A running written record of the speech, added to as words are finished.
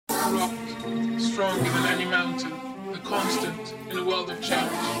rock, stronger than any mountain, the constant in a world of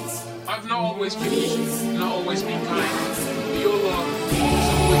change. I've not always been easy, not always been kind, but your love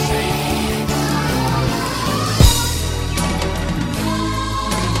has always saved me.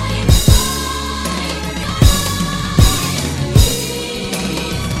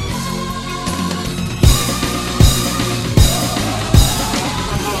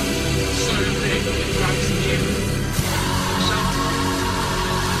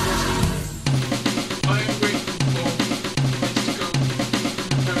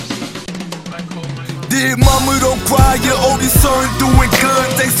 Dear mama, don't cry, your oldest son doing good.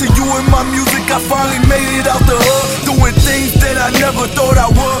 Thanks to you and my music, I finally made it out the hood. Doing things that I never thought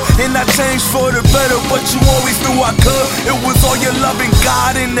I would. And I changed for the better, but you always knew I could. It was all your loving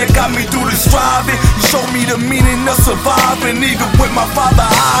God and that got me through the striving. You showed me the meaning of surviving, even with my father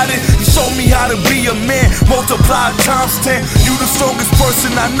hiding. You showed me how to be a man, multiplied times 10. You the strongest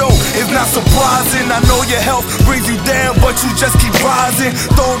person I know, it's not surprising. I know your health brings you down, but you just keep rising.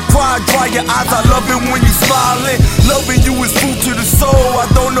 Don't cry, dry your eyes, I love it when you smiling. Loving you is food to the soul. I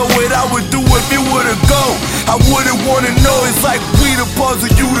don't know what I would do if you were to go. I wouldn't wanna know, it's like we the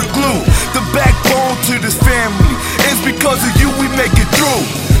puzzle, you the glue. The backbone to this family, it's because of you we make it through.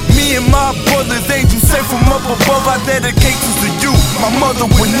 Me and my brothers, angels sent from up above, I dedicate this to you. My mother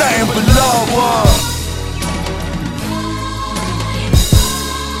with nothing but love.